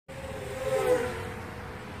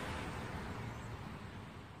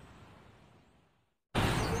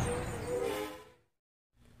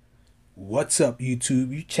What's up,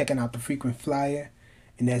 YouTube? You checking out the Frequent Flyer,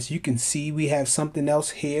 and as you can see, we have something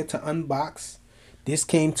else here to unbox. This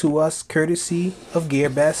came to us courtesy of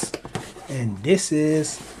GearBest, and this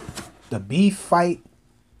is the BFight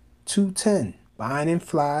 210 Bind and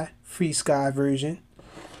Fly Free Sky version.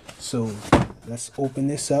 So let's open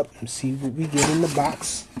this up and see what we get in the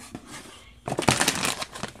box.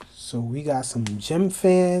 So we got some Gem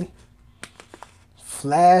Fan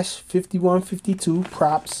Flash 5152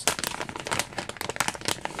 props.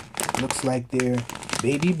 Looks like they're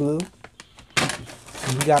baby blue.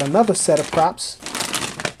 And we got another set of props.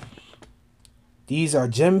 These are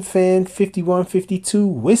Gem Fan 5152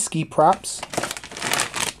 whiskey props.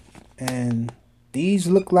 And these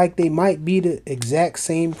look like they might be the exact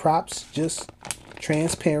same props, just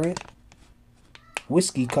transparent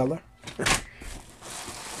whiskey color.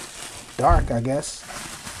 Dark, I guess.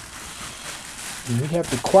 And we have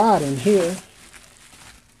the quad in here.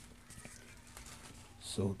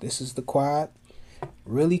 So this is the quad.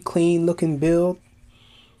 Really clean looking build.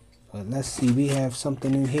 But let's see, we have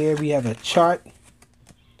something in here. We have a chart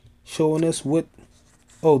showing us what,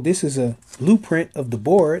 oh, this is a blueprint of the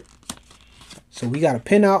board. So we got a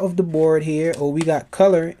pinout of the board here. Oh, we got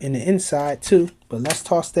color in the inside too. But let's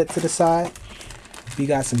toss that to the side. We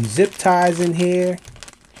got some zip ties in here.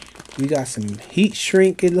 We got some heat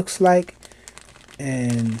shrink, it looks like.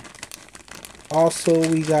 And also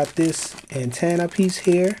we got this antenna piece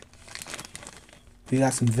here. We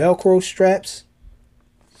got some Velcro straps.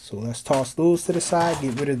 So let's toss those to the side.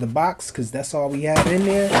 Get rid of the box because that's all we have in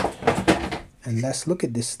there. And let's look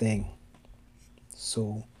at this thing.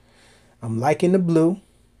 So I'm liking the blue.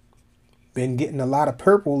 Been getting a lot of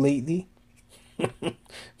purple lately. But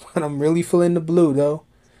I'm really feeling the blue though.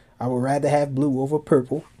 I would rather have blue over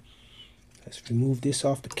purple. Let's remove this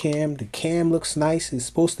off the cam. The cam looks nice. It's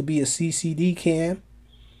supposed to be a CCD cam.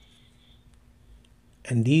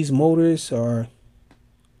 And these motors are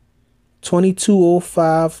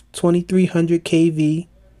 2205, 2300 kV.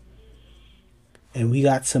 And we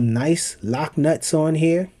got some nice lock nuts on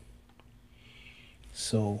here.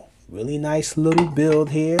 So really nice little build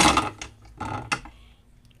here.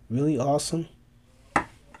 Really awesome.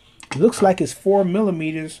 It looks like it's 4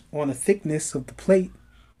 millimeters on the thickness of the plate.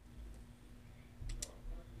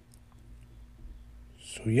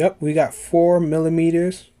 So yep, we got 4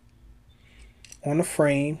 millimeters on the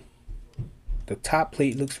frame. The top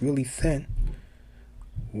plate looks really thin.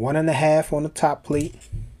 1.5 on the top plate.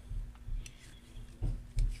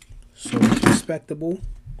 So it's respectable.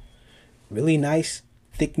 Really nice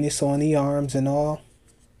thickness on the arms and all.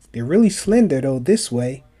 They're really slender though this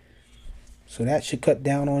way. So that should cut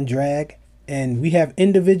down on drag. And we have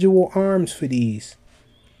individual arms for these.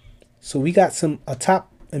 So we got a top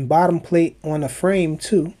and bottom plate on the frame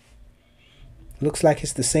too. Looks like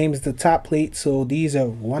it's the same as the top plate. So these are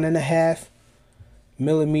 1.5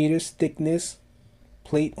 millimeters thickness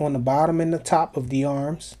plate on the bottom and the top of the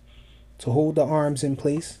arms to hold the arms in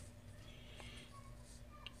place.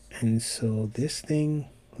 And so this thing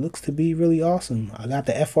looks to be really awesome. I got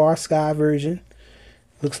the FR Sky version.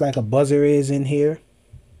 Looks like a buzzer is in here.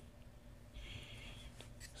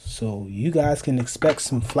 So you guys can expect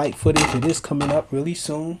some flight footage of this coming up really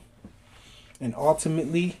soon. And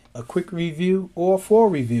ultimately a quick review or a full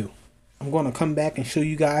review. I'm going to come back and show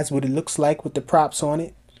you guys what it looks like with the props on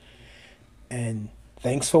it. And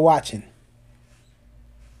thanks for watching.